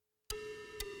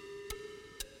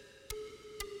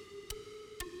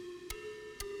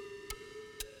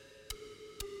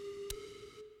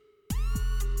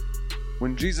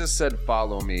When Jesus said,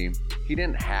 "Follow me," he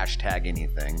didn't hashtag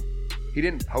anything. He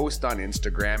didn't post on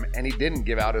Instagram, and he didn't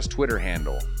give out his Twitter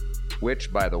handle,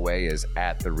 which, by the way, is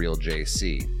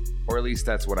 @TheRealJC, or at least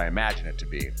that's what I imagine it to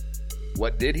be.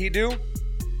 What did he do?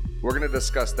 We're going to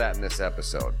discuss that in this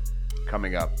episode,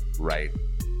 coming up right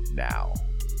now.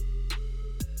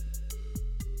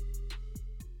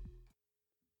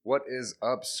 What is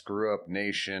up, Screw Up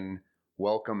Nation?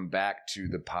 Welcome back to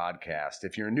the podcast.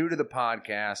 If you're new to the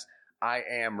podcast, I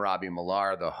am Robbie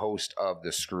Millar, the host of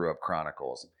the Screw Up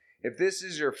Chronicles. If this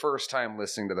is your first time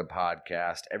listening to the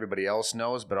podcast, everybody else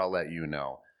knows, but I'll let you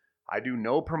know. I do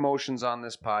no promotions on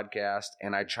this podcast,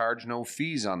 and I charge no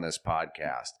fees on this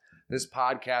podcast. This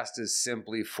podcast is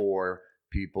simply for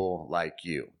people like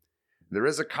you. There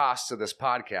is a cost to this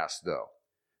podcast, though.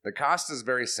 The cost is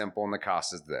very simple, and the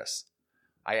cost is this.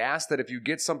 I ask that if you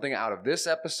get something out of this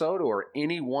episode or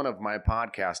any one of my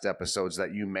podcast episodes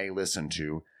that you may listen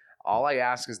to, all I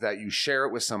ask is that you share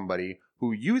it with somebody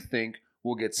who you think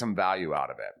will get some value out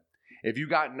of it. If you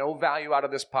got no value out of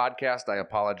this podcast, I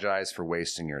apologize for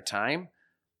wasting your time.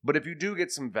 But if you do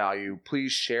get some value,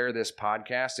 please share this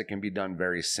podcast. It can be done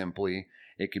very simply.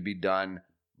 It could be done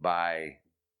by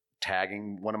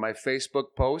tagging one of my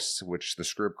Facebook posts, which the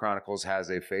Screw Up Chronicles has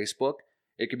a Facebook.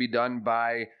 It could be done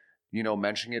by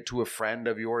mentioning it to a friend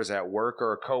of yours at work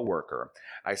or a coworker.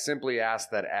 I simply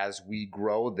ask that as we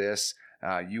grow this,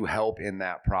 you help in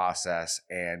that process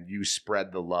and you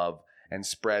spread the love and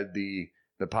spread the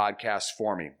podcast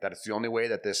for me. That is the only way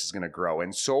that this is going to grow.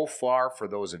 And so far, for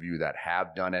those of you that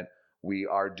have done it, we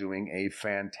are doing a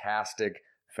fantastic,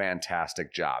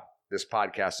 fantastic job. This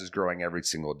podcast is growing every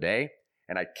single day,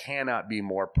 and I cannot be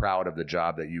more proud of the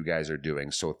job that you guys are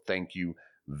doing. So thank you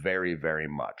very, very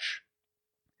much.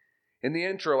 In the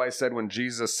intro, I said when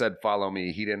Jesus said, "Follow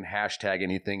me," he didn't hashtag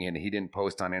anything, and he didn't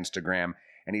post on Instagram,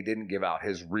 and he didn't give out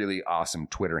his really awesome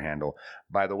Twitter handle.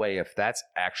 By the way, if that's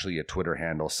actually a Twitter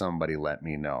handle, somebody let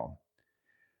me know.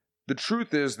 The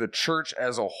truth is, the church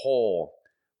as a whole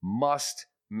must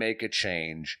make a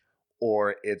change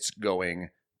or it's going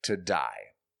to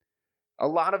die. A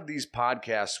lot of these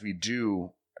podcasts we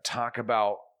do talk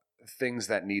about things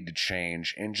that need to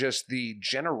change and just the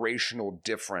generational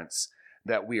difference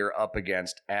that we are up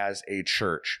against as a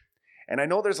church. And I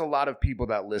know there's a lot of people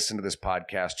that listen to this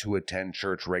podcast who attend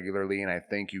church regularly, and I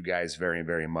thank you guys very,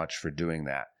 very much for doing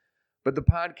that. But the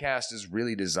podcast is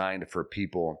really designed for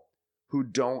people who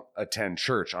don't attend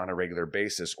church on a regular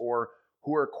basis or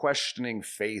who are questioning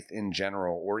faith in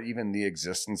general or even the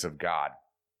existence of God.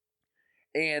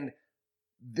 And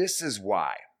this is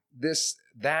why.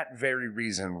 That very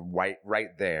reason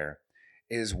right there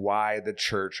is why the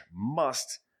church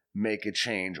must make a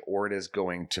change or it is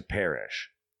going to perish.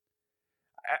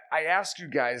 I ask you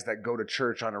guys that go to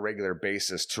church on a regular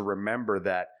basis to remember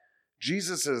that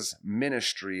Jesus's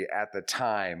ministry at the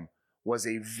time was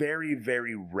a very,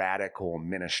 very radical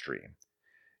ministry.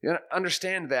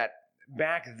 Understand that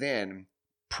back then,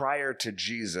 prior to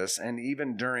Jesus, and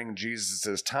even during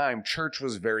Jesus's time, church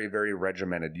was very, very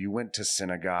regimented. You went to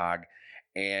synagogue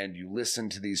and you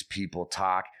listened to these people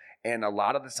talk, and a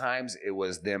lot of the times it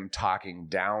was them talking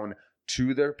down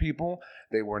to their people.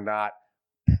 They were not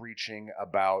preaching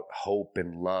about hope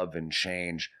and love and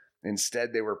change.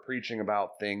 Instead, they were preaching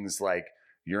about things like,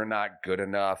 you're not good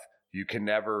enough, you can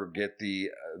never get the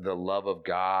love of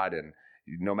God, and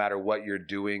no matter what you're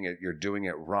doing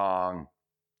it wrong.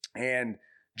 And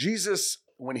Jesus,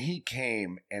 when he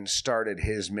came and started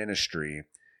his ministry,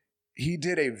 he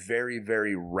did a very,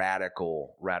 very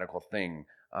radical thing.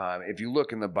 If you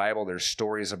look in the Bible, there's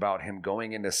stories about him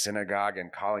going into synagogue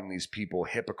and calling these people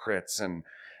hypocrites and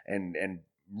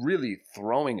really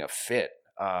throwing a fit.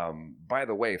 By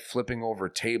the way, flipping over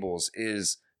tables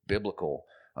is biblical.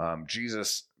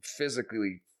 Jesus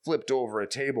physically flipped over a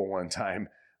table one time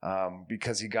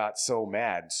because he got so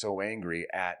mad, so angry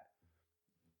at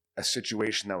a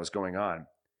situation that was going on.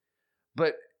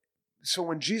 But so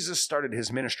when Jesus started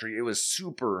his ministry, it was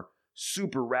super,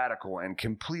 super radical and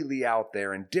completely out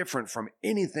there and different from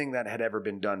anything that had ever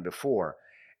been done before.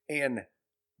 And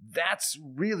that's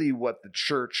really what the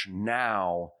church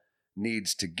now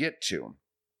needs to get to.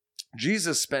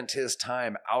 Jesus spent his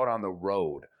time out on the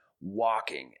road,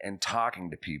 walking and talking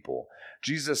to people.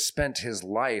 Jesus spent his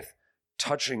life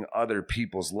touching other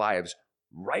people's lives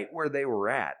right where they were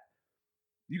at.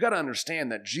 You got to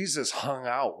understand that Jesus hung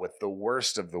out with the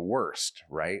worst of the worst,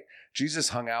 right? Jesus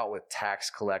hung out with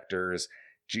tax collectors.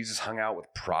 Jesus hung out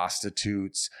with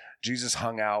prostitutes. Jesus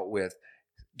hung out with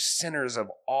sinners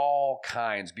of all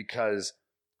kinds, because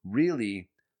really,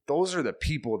 those are the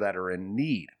people that are in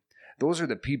need. Those are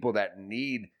the people that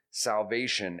need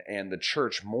salvation and the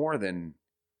church more than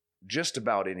just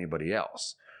about anybody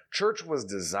else. Church was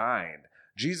designed,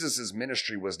 Jesus'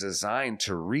 ministry was designed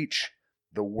to reach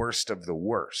the worst of the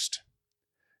worst,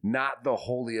 not the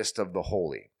holiest of the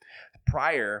holy.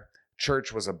 Prior,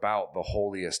 church was about the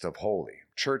holiest of holy.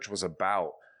 Church was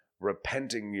about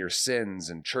repenting your sins,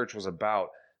 and church was about,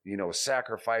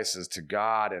 sacrifices to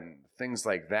God and things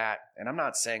like that. And I'm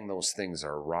not saying those things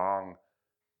are wrong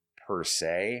per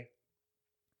se,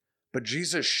 but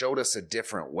Jesus showed us a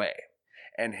different way.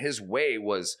 And his way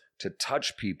was to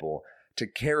touch people, to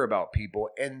care about people,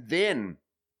 and then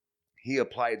he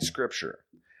applied scripture.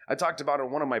 I talked about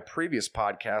in one of my previous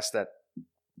podcasts that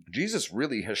Jesus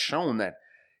really has shown that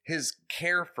his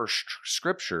care for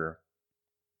scripture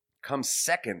comes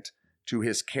second to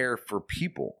his care for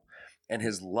people and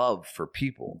his love for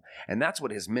people. And that's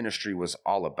what his ministry was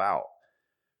all about.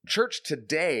 Church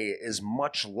today is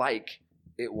much like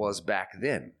it was back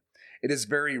then. It is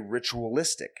very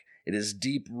ritualistic. It is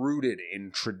deep-rooted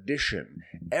in tradition.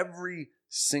 Every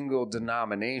single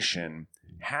denomination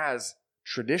has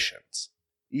traditions.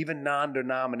 Even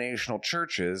non-denominational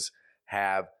churches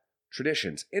have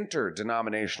traditions.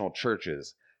 Interdenominational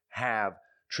churches have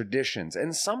traditions.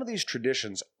 And some of these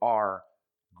traditions are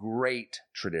great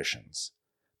traditions.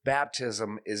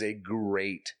 Baptism is a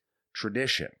great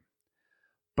tradition.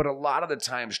 But a lot of the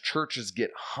times churches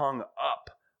get hung up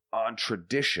on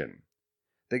tradition.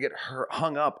 They get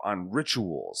hung up on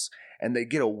rituals, and they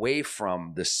get away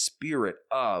from the spirit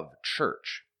of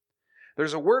church.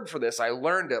 There's a word for this. I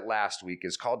learned it last week.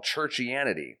 It's called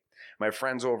churchianity. My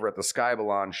friends over at the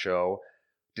Skyballon show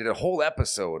did a whole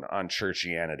episode on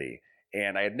churchianity,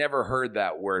 and I had never heard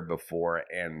that word before,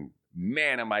 and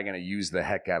man, am I going to use the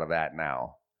heck out of that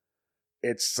now.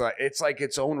 It's like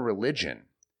its own religion.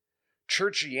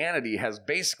 Churchianity has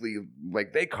basically,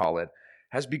 like they call it,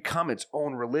 has become its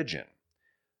own religion.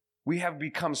 We have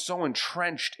become so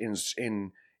entrenched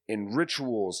in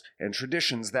rituals and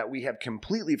traditions that we have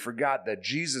completely forgot that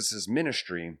Jesus'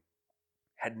 ministry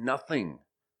had nothing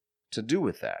to do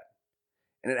with that.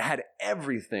 And it had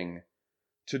everything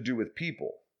to do with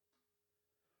people.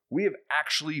 We have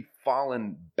actually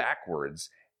fallen backwards.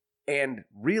 And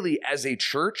really, as a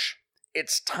church,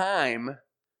 it's time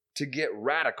to get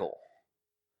radical.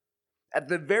 At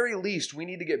the very least, we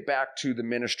need to get back to the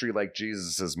ministry like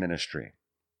Jesus' ministry.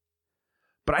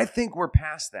 But I think we're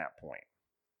past that point.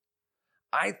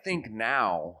 I think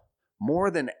now, more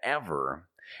than ever,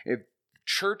 if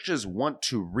churches want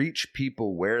to reach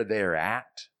people where they're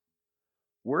at,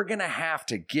 we're going to have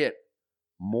to get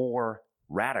more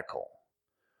radical.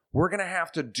 We're going to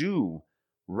have to do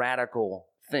radical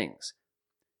things.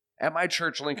 At my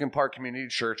church, Lincoln Park Community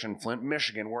Church in Flint,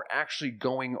 Michigan, we're actually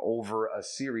going over a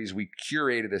series. We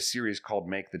curated a series called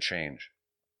Make the Change.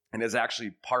 And it's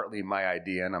actually partly my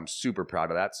idea, and I'm super proud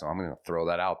of that, so I'm going to throw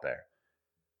that out there.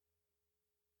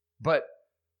 But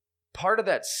part of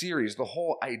that series, the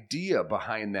whole idea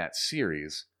behind that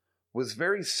series, was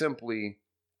very simply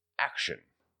action.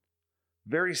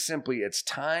 Very simply, it's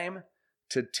time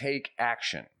to take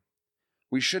action.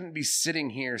 We shouldn't be sitting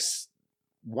here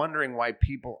wondering why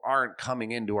people aren't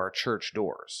coming into our church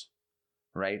doors,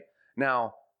 right?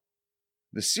 Now,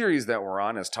 the series that we're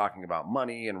on is talking about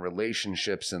money and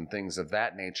relationships and things of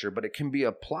that nature, but it can be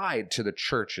applied to the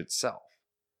church itself.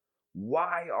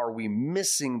 Why are we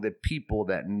missing the people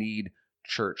that need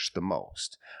church the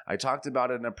most? I talked about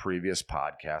it in a previous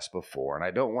podcast before, and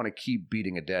I don't want to keep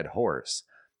beating a dead horse,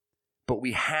 but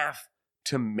we have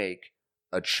to make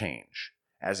a change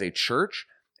as a church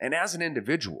and as an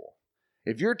individual.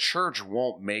 If your church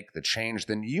won't make the change,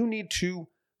 then you need to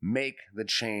make the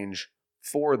change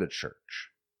for the church.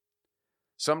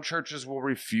 Some churches will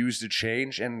refuse to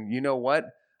change, and you know what?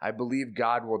 I believe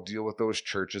God will deal with those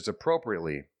churches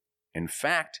appropriately. In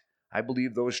fact, I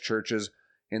believe those churches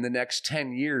in the next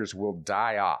 10 years will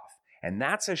die off, and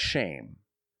that's a shame.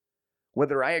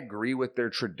 Whether I agree with their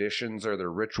traditions or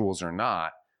their rituals or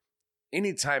not,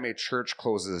 anytime a church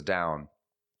closes down,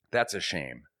 that's a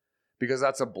shame, because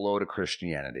that's a blow to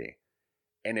Christianity.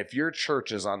 And if your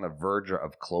church is on the verge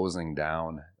of closing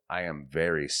down, I am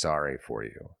very sorry for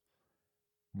you.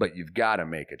 But you've got to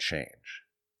make a change.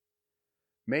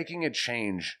 Making a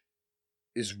change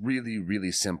is really,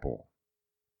 really simple.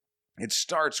 It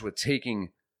starts with taking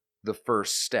the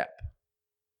first step,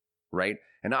 right?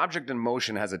 An object in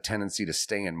motion has a tendency to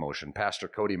stay in motion. Pastor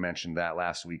Cody mentioned that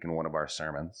last week in one of our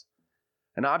sermons.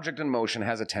 An object in motion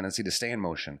has a tendency to stay in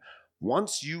motion.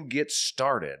 Once you get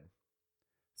started,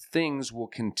 things will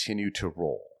continue to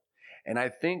roll. And I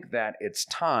think that it's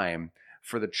time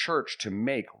for the church to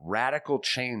make radical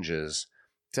changes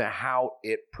to how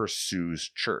it pursues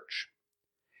church.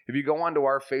 If you go onto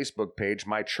our Facebook page,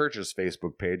 my church's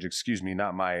Facebook page,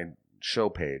 not my show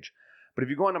page, but if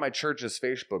you go onto my church's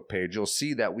Facebook page, you'll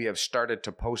see that we have started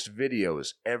to post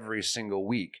videos every single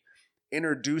week,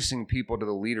 introducing people to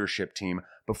the leadership team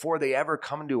before they ever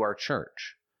come to our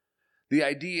church. The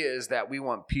idea is that we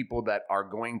want people that are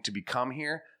going to become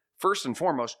here. First and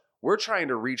foremost, we're trying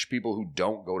to reach people who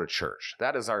don't go to church.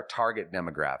 That is our target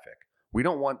demographic. We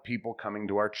don't want people coming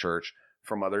to our church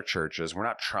from other churches. We're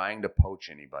not trying to poach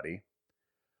anybody.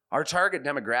 Our target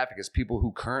demographic is people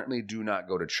who currently do not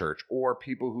go to church, or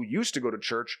people who used to go to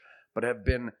church but have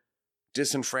been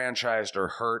disenfranchised or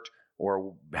hurt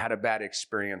or had a bad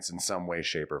experience in some way,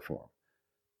 shape, or form.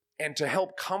 And to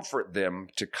help comfort them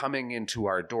to coming into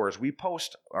our doors, we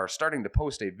are starting to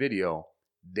post a video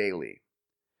daily.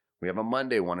 We have a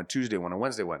Monday one, a Tuesday one, a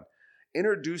Wednesday one,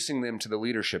 introducing them to the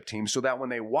leadership team so that when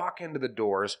they walk into the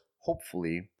doors,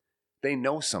 hopefully they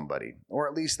know somebody, or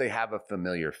at least they have a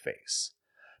familiar face.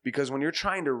 Because when you're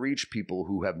trying to reach people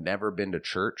who have never been to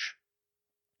church,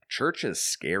 church is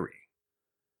scary.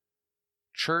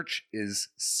 Church is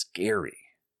scary.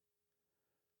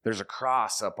 There's a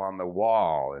cross up on the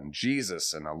wall, and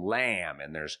Jesus and a lamb,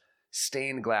 and there's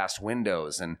stained glass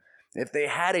windows. And if they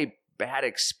had a bad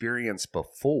experience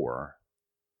before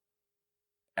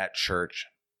at church,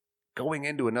 going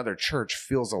into another church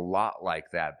feels a lot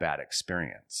like that bad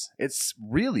experience. It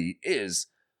really is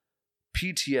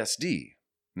PTSD.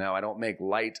 Now, I don't make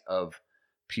light of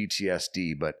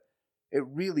PTSD, but it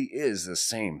really is the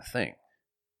same thing.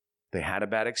 They had a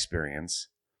bad experience,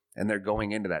 and they're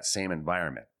going into that same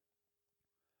environment.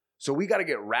 So we got to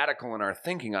get radical in our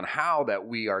thinking on how that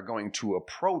we are going to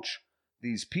approach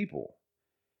these people.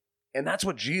 And that's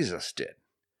what Jesus did.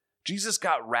 Jesus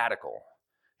got radical.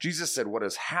 Jesus said, what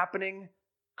is happening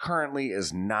currently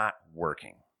is not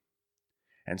working.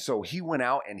 And so he went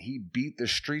out and he beat the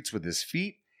streets with his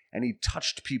feet, and he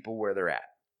touched people where they're at.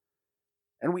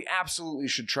 And we absolutely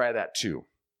should try that too.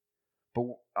 But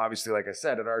obviously, like I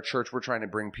said, at our church, we're trying to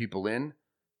bring people in,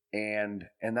 and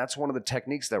that's one of the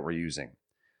techniques that we're using.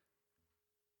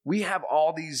 We have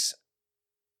all this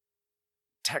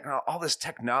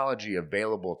technology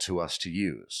available to us to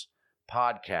use.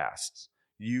 Podcasts,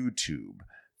 YouTube,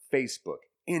 Facebook,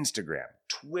 Instagram,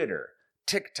 Twitter,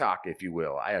 TikTok, if you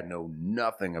will. I know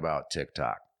nothing about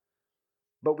TikTok.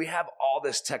 But we have all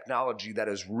this technology that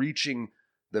is reaching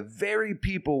the very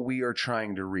people we are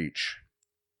trying to reach.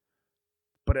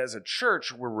 But as a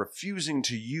church, we're refusing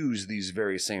to use these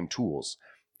very same tools.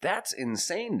 That's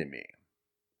insane to me.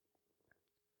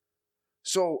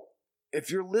 So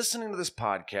if you're listening to this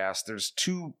podcast, there's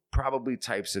two probably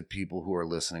types of people who are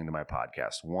listening to my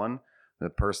podcast. One,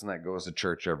 the person that goes to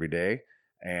church every day.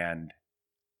 And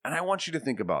I want you to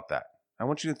think about that. I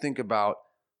want you to think about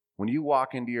when you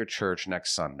walk into your church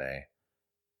next Sunday,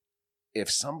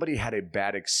 if somebody had a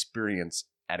bad experience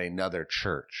at another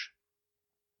church,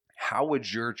 how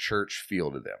would your church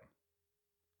feel to them?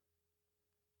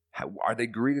 Are they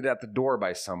greeted at the door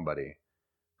by somebody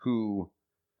who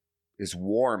is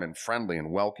warm and friendly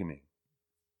and welcoming?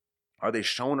 Are they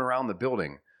shown around the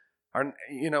building?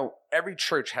 Every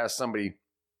church has somebody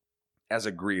as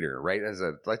a greeter, right?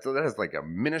 That is like a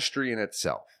ministry in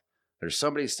itself. There's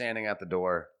somebody standing at the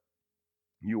door.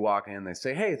 You walk in, they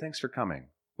say, "Hey, thanks for coming.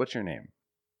 What's your name?"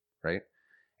 Right?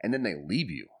 And then they leave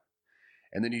you.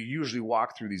 And then you usually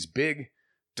walk through these big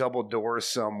double doors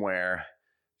somewhere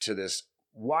to this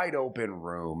wide open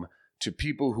room to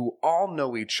people who all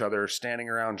know each other, standing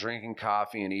around drinking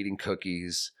coffee and eating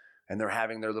cookies, and they're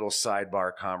having their little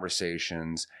sidebar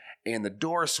conversations, and the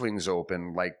door swings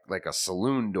open like a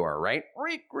saloon door, right?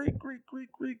 Reek, reek, reek, reek,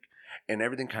 reek. And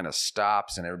everything kind of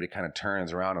stops, and everybody kind of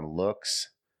turns around and looks.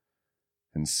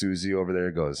 And Susie over there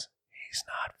goes, "He's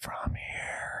not from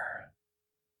here.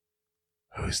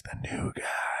 Who's the new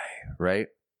guy?" Right?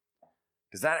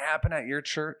 Does that happen at your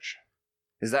church?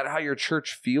 Is that how your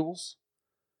church feels?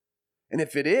 And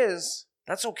if it is,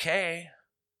 that's okay.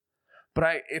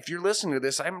 But if you're listening to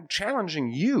this, I'm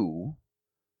challenging you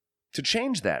to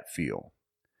change that feel.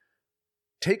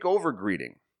 Take over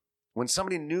greeting. When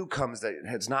somebody new comes that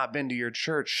has not been to your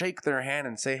church, shake their hand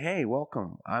and say, "Hey,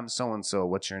 welcome. I'm so-and-so.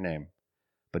 What's your name?"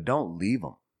 But don't leave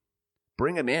them.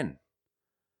 Bring them in.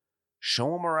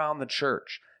 Show them around the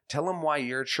church. Tell them why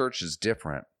your church is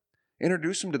different.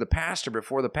 Introduce them to the pastor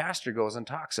before the pastor goes and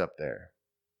talks up there.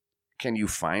 Can you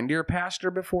find your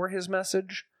pastor before his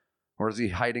message? Or is he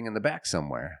hiding in the back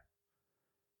somewhere?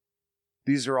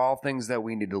 These are all things that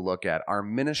we need to look at. Our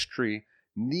ministry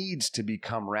needs to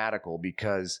become radical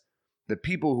because the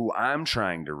people who I'm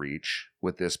trying to reach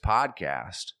with this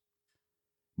podcast,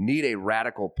 need a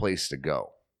radical place to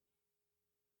go.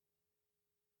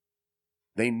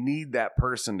 They need that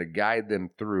person to guide them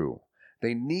through.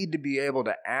 They need to be able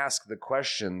to ask the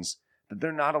questions that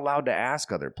they're not allowed to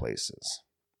ask other places.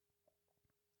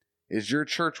 Is your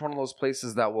church one of those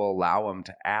places that will allow them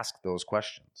to ask those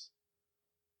questions?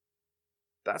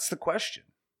 That's the question.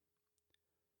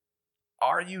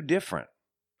 Are you different?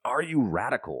 Are you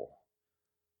radical?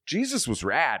 Jesus was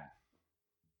rad.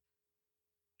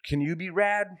 Can you be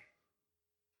rad?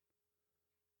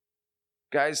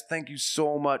 Guys, thank you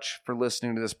so much for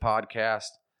listening to this podcast.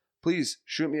 Please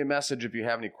shoot me a message if you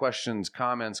have any questions,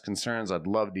 comments, concerns. I'd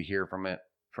love to hear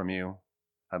from you.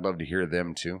 I'd love to hear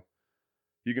them too.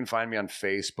 You can find me on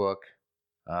Facebook.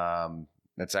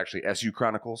 That's actually SU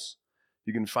Chronicles.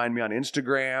 You can find me on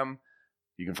Instagram.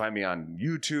 You can find me on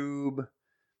YouTube.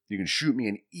 You can shoot me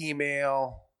an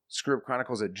email,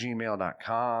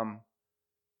 screwupchronicles@gmail.com.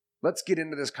 Let's get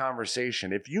into this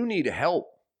conversation. If you need help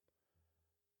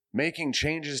making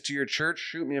changes to your church,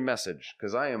 shoot me a message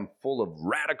because I am full of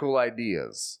radical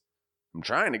ideas. I'm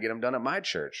trying to get them done at my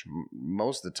church.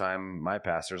 Most of the time, my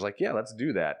pastor's like, yeah, let's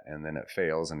do that. And then it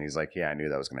fails. And he's like, yeah, I knew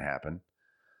that was going to happen.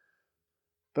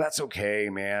 But that's okay,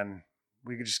 man.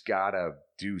 We just got to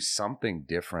do something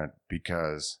different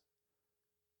because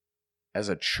as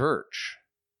a church,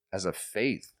 as a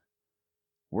faith,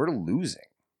 we're losing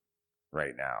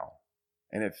right now.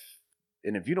 And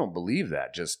if you don't believe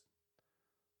that, just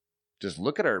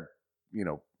look at our,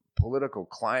 political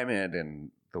climate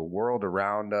and the world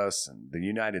around us and the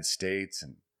United States,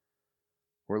 and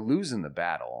we're losing the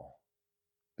battle.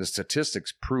 The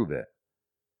statistics prove it.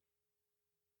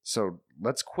 So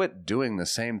let's quit doing the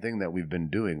same thing that we've been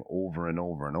doing over and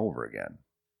over and over again.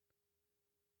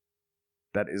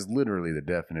 That is literally the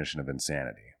definition of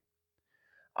insanity.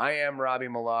 I am Robbie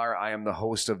Millar. I am the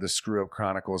host of the Screw Up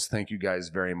Chronicles. Thank you guys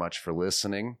very much for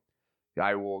listening.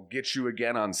 I will get you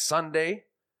again on Sunday,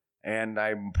 and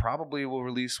I probably will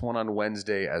release one on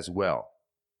Wednesday as well.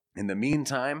 In the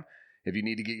meantime, if you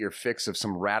need to get your fix of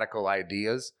some radical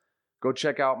ideas, go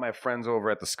check out my friends over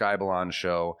at the Sky Balon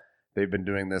Show. They've been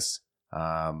doing this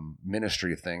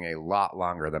ministry thing a lot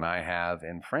longer than I have,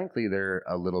 and frankly, they're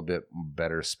a little bit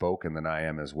better spoken than I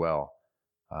am as well.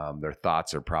 Their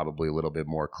thoughts are probably a little bit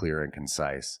more clear and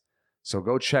concise. So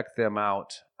go check them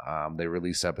out. They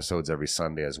release episodes every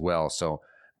Sunday as well. So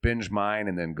binge mine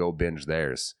and then go binge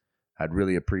theirs. I'd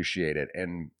really appreciate it.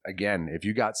 And again, if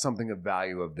you got something of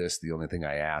value of this, the only thing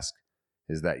I ask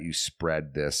is that you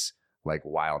spread this like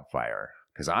wildfire,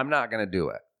 because I'm not going to do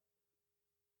it.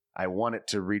 I want it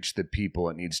to reach the people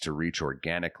it needs to reach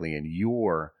organically, and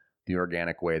you're the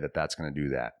organic way that's going to do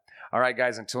that. All right,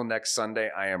 guys, until next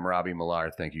Sunday, I am Robbie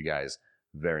Millar. Thank you guys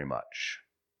very much.